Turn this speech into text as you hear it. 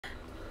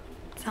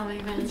Tell me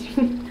when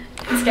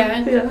it's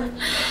going. Yeah.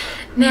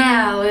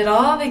 Now, it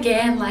all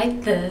began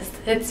like this.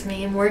 It's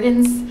me and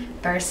Morgan's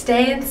first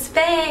day in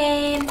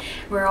Spain.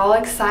 We're all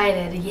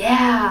excited,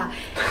 yeah.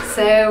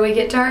 So we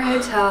get to our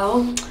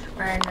hotel.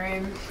 We're in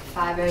room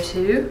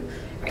 502.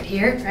 Right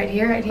here, right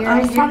here, right here, I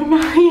was talking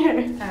about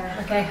here.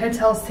 Okay,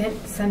 Hotel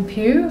Sant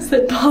Pau.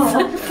 Sant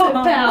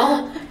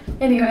Pau.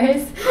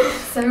 Anyways,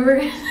 so we're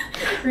in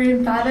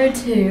room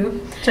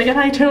 502. Check out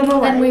how you turn on the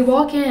lights. And we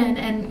walk in,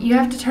 and you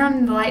have to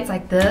turn the lights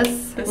like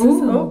this. This is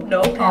no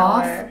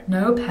power. Off,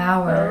 no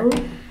power.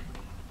 No.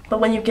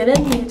 But when you get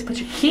in, you need to put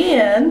your key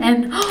in.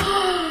 And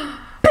power!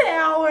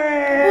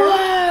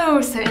 Whoa!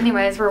 So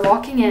anyways, we're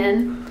walking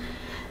in,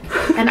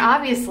 and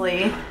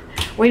obviously,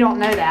 we don't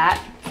know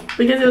that.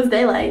 Because it was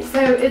daylight. So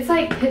it's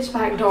like pitch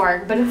black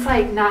dark, but it's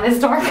like not as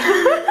dark.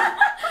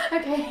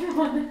 Okay, hang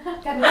on.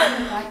 Gotta turn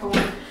it back on.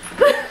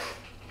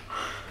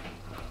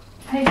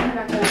 How do you turn it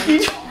back on?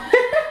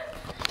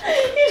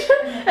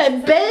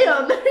 And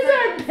bam! There's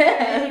our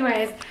bed.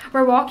 Anyways,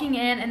 we're walking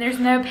in and there's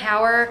no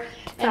power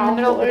in the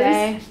middle of the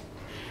day.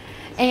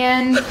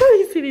 And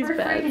you see these we're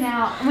beds. freaking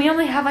out. We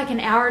only have like an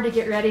hour to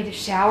get ready to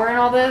shower and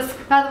all this.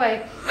 By the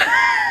way,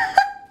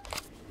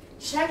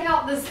 check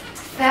out this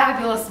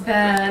fabulous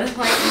bed.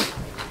 Like,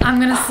 I'm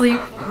gonna sleep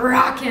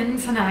rocking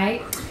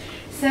tonight.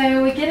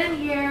 So we get in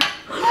here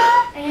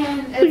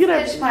and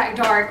it's pitch black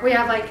dark. We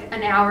have like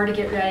an hour to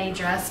get ready,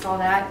 dressed, all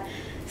that.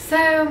 So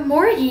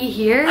Morgie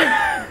here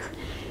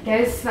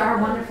goes to our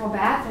wonderful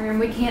bathroom.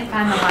 We can't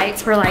find the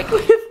lights. We're like,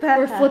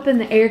 we're flipping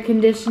the air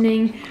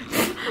conditioning.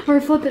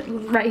 We're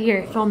flipping, right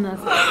here, film this.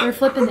 We're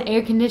flipping the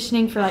air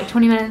conditioning for like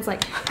 20 minutes.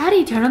 Like, how do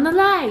you turn on the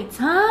lights,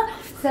 huh?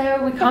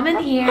 So we come in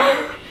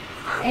here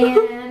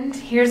and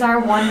here's our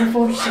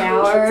wonderful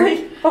shower.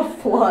 It's like a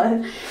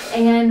flood.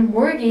 And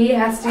Morgie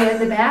has to go to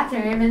the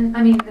bathroom, and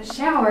I mean the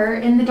shower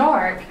in the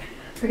dark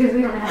because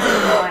we don't have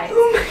any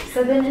lights.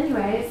 So then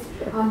anyways,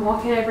 I'm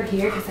walking over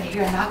here because I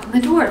hear a knock on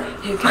the door.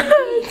 Who could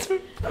it be?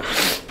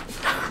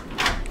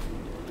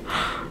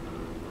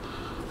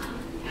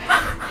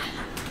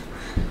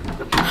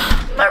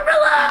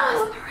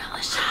 Marilla!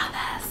 Marilla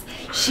Chavez.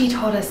 She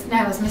told us,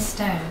 no, it was Miss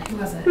Stone. Who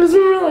was it? It was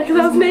Marilla because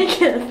I was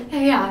naked.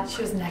 Yeah,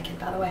 she was naked,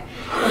 by the way.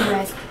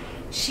 Anyways,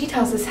 she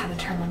tells us how to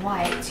turn the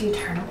lights. You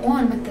turn them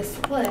on with this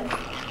flip.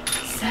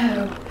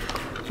 So,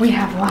 we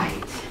have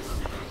light.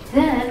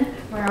 Then,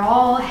 we're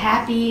all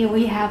happy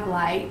we have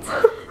light.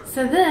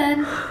 So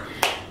then,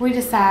 we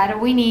decide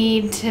we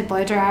need to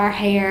blow dry our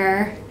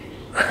hair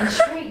and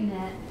straighten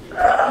it.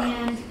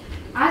 And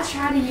I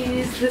try to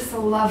use this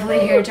lovely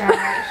hair dryer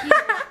right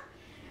here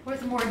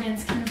with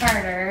Morgan's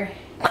converter.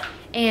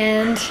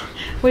 And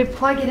we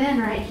plug it in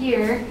right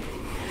here.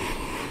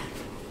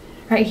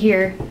 Right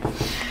here.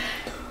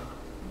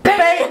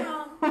 Bam!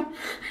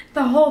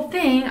 The whole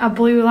thing, a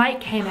blue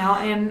light came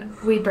out and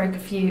we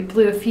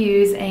blew a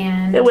fuse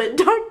and it went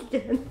dark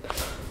again.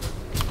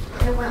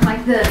 It went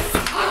like this.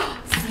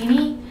 See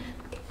me?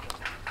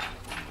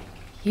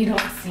 You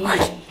don't see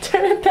me.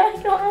 Turn it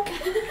back on.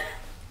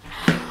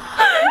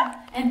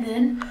 And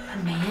then a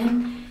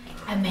man.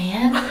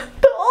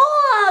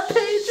 Oh,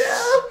 Pedro!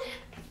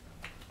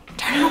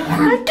 Turn it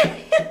on. I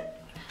can't.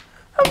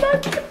 I'm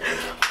not.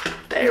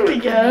 There we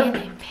A go. man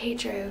named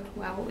Pedro.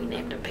 Well, we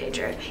named him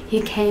Pedro.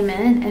 He came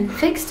in and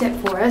fixed it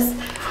for us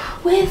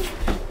with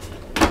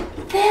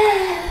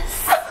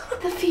this,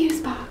 the fuse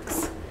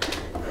box.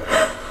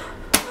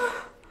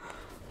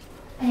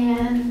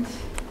 And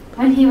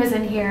when he was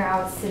in here,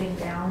 I was sitting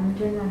down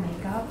doing my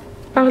makeup.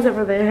 I was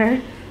over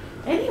there.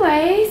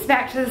 Anyways,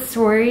 back to the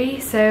story.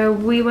 So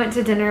we went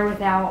to dinner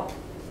without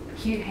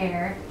cute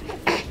hair.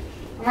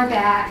 We're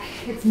back.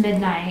 It's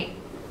midnight.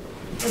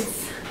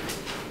 It's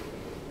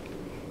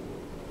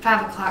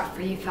 5 o'clock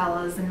for you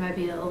fellas in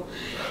Mobile.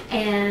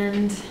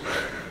 And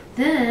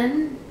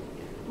then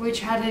we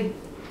tried to,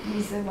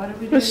 what did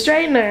we do? With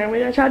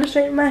straightener. I tried to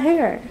straighten my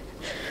hair.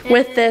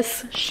 With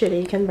this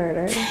shitty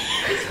converter.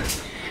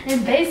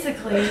 And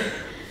basically,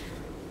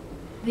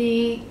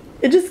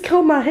 it just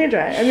killed my hair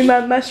dryer. I mean,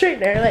 my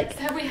straightener. Like.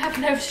 So we have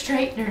no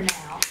straightener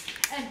now.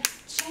 And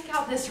check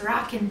out this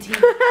rockin' TV.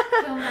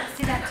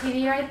 See that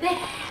TV right there?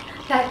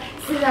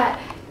 See that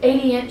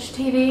 80-inch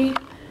TV?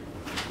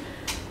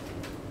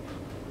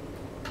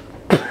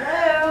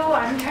 Hello,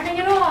 I'm turning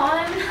it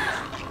on.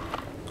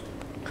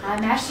 I'm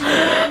mashing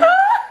it on.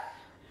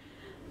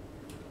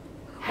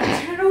 How do you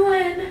turn it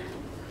on?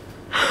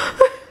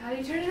 How do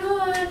you turn it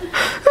on?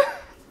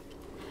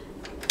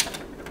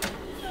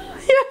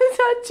 You haven't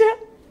touched it.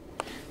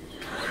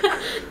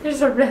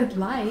 There's a red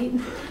light.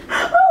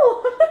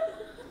 Oh!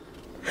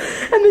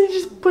 And then you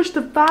just push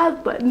the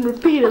 5 button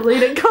repeatedly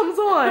and it comes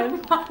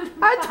on.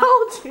 I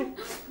told you.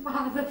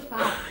 Why the 5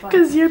 button?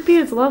 Because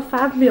Europeans love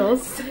 5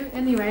 meals. So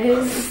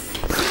anyways.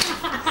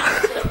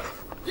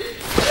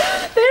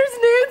 There's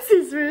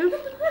Nancy's room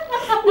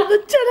with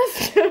a tennis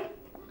shoe.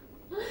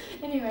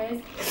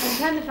 Anyways, I'm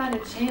trying to find a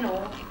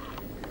channel,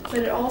 but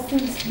it all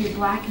seems to be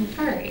black and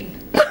furry.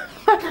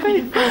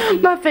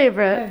 My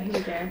favorite. Oh, here we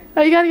go.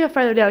 Oh, you gotta go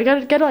further down. You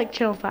gotta go to like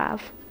channel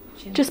 5.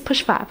 watching? Just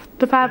push 5.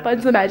 The 5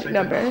 button's the magic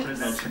number.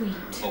 Sweet.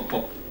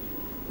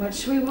 What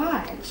should we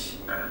watch?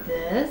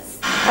 This?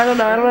 I don't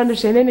know. I don't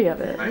understand any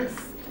of it. This?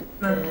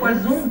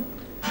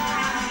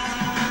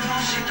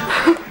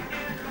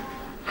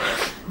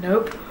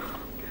 Nope.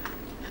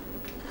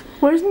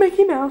 Where's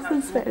Mickey Mouse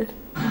instead?